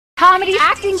Comedy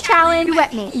acting challenge. You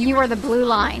wet me. You are the blue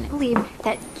line. I believe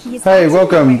that he's... Hey,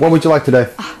 welcome. What would you like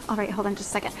today? All right, hold on just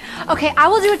a second. Okay, I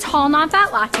will do a tall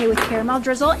non-fat latte with caramel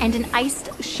drizzle and an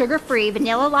iced sugar-free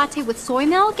vanilla latte with soy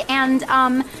milk and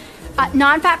a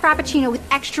non-fat frappuccino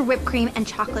with extra whipped cream and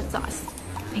chocolate sauce.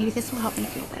 Maybe this will help me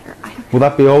feel better. I don't know. Will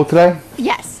that be all today?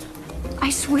 Yes.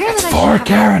 I swear It's that I for should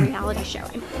Karen. have a reality show.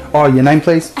 Oh, your name,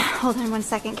 please? Hold on one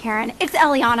second, Karen. It's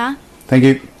Eliana. Thank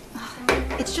you.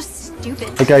 It's just stupid.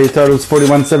 Okay, your total is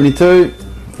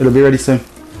 41.72. It'll be ready soon.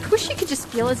 I wish you could just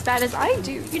feel as bad as I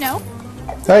do, you know?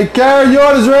 Hey, Karen, your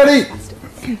order's ready.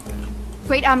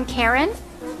 Wait, Karen?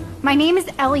 My name is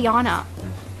Eliana.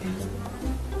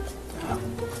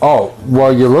 Oh,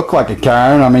 well, you look like a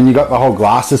Karen. I mean, you got the whole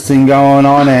glasses thing going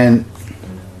on and...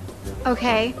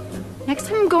 Okay. Next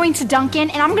time I'm going to Dunkin'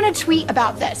 and I'm gonna tweet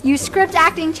about this. Use script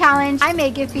acting challenge. I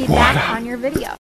may give feedback on your video.